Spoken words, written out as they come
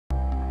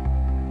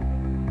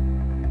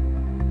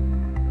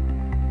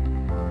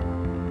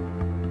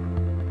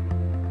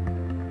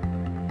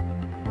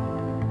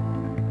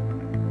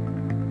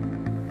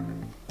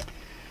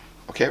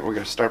Okay, we're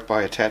going to start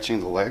by attaching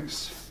the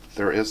legs.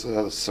 There is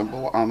a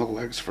symbol on the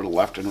legs for the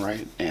left and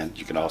right, and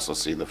you can also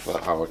see the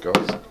foot, how it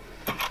goes.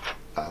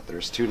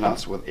 There's two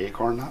nuts with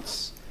acorn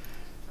nuts.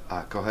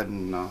 Go ahead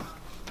and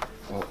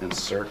we'll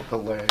insert the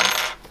leg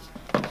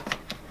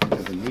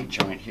into the knee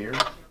joint here.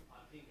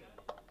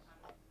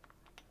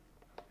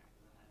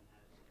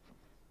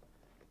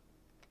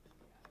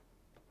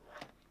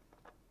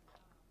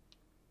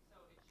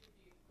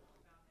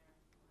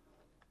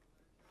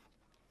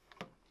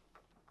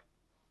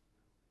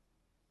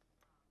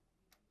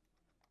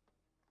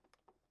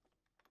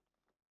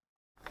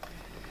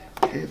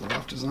 Okay, the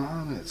left is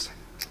on, it's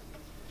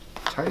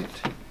tight,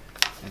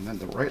 and then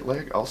the right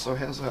leg also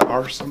has a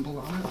R symbol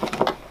on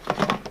it.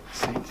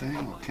 Same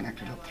thing, we'll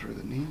connect it up through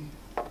the knee.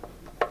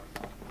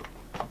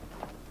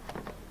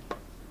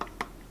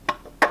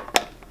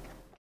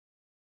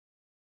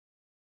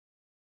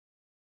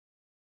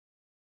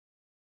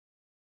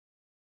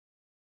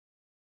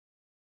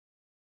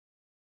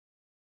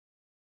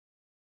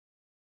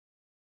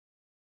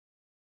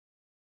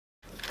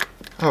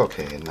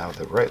 Okay, and now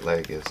the right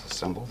leg is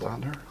assembled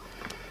on there.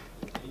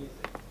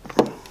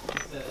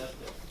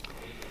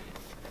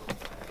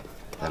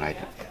 Then I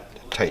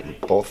tighten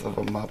both of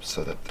them up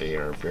so that they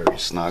are very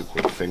snug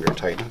with finger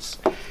tightness.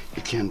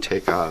 You can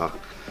take a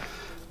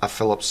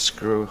Phillips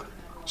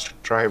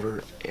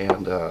screwdriver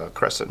and a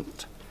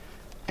crescent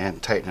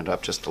and tighten it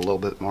up just a little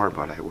bit more,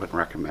 but I wouldn't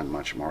recommend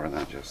much more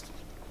than just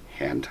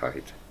hand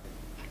tight.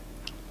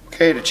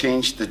 Okay, to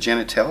change the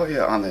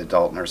genitalia on the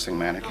adult nursing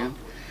mannequin,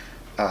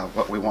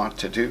 what we want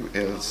to do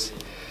is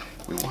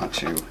we want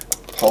to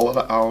pull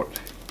it out,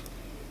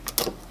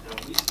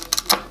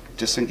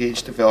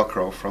 disengage the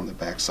Velcro from the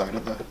back side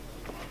of the,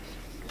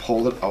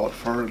 pull it out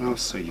far enough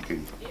so you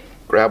can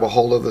grab a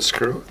hold of the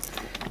screw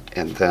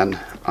and then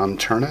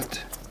unturn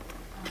it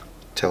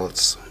till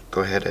it's,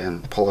 go ahead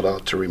and pull it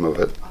out to remove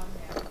it.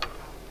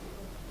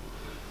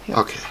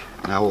 Okay,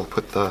 now we'll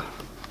put the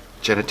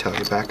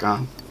genitalia back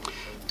on.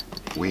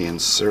 We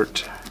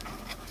insert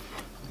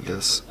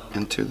this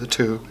into the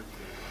tube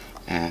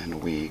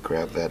and we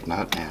grab that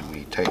nut and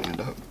we tighten it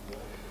up.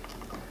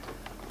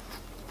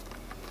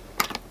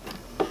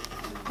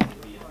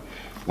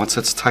 Once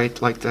it's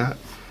tight like that,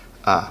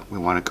 we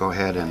want to go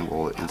ahead and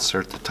we'll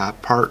insert the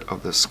top part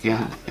of the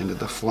skin into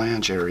the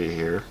flange area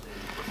here.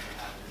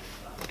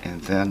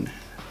 And then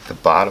the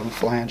bottom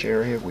flange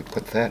area, we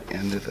put that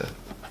into the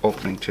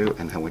opening too,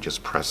 and then we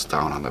just press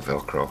down on the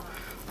Velcro.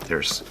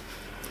 There's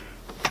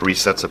 3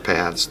 sets of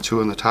pads,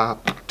 2 on the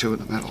top, 2 in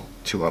the middle,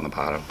 2 on the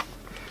bottom.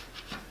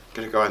 I'm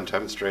going to go ahead and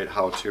demonstrate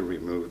how to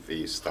remove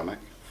the stomach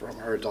from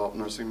our adult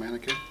nursing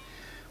mannequin.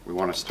 We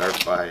want to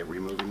start by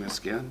removing the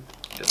skin.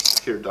 It's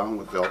secured down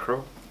with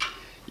Velcro.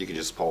 You can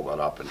just pull that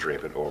up and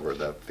drape it over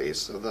the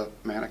face of the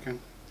mannequin.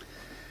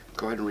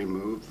 Go ahead and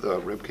remove the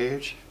rib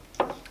cage.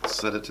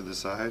 Set it to the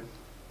side.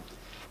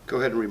 Go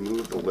ahead and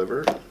remove the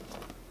liver.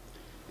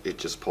 It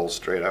just pulls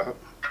straight out.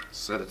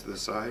 Set it to the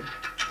side.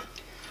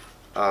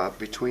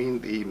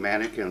 Between the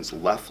mannequin's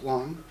left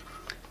lung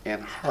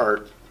and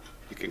heart,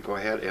 you can go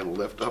ahead and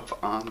lift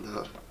up on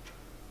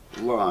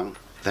the lung.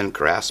 Then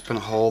grasp and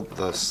hold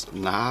the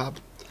knob,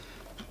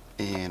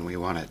 and we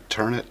want to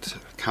turn it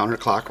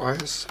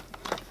counterclockwise.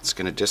 It's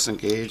going to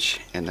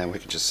disengage, and then we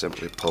can just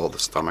simply pull the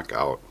stomach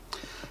out.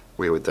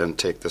 We would then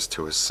take this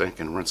to a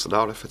sink and rinse it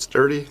out if it's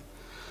dirty.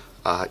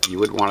 You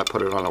would want to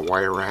put it on a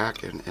wire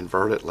rack and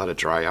invert it, let it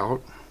dry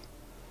out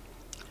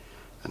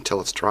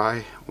until it's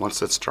dry.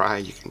 Once it's dry,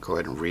 you can go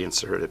ahead and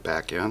reinsert it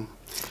back in,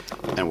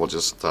 and we'll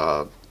just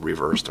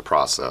reverse the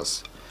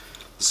process.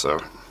 So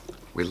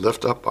we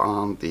lift up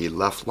on the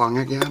left lung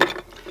again.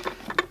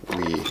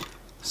 We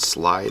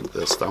slide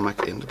the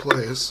stomach into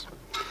place,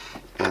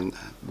 and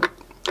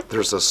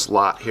there's a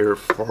slot here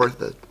for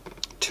the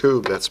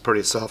tube that's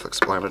pretty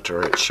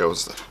self-explanatory. It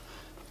shows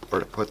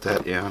where to put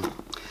that in.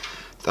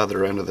 The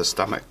other end of the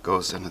stomach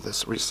goes into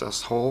this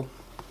recessed hole.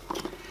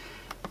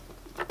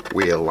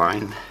 We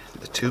align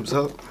the tubes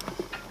up,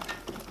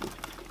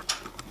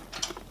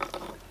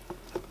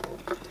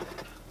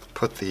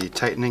 put the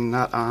tightening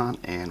nut on,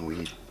 and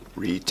we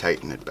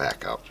re-tighten it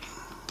back up.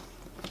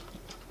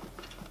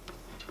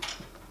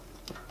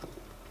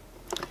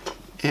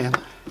 And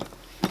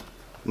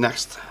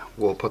next,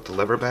 we'll put the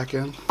liver back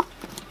in.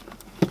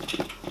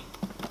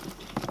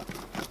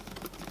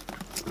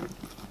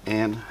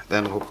 And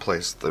then we'll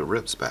place the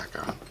ribs back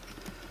on.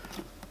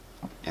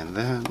 And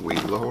then we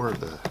lower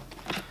the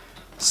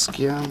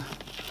skin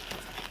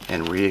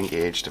and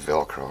re-engage the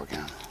Velcro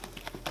again.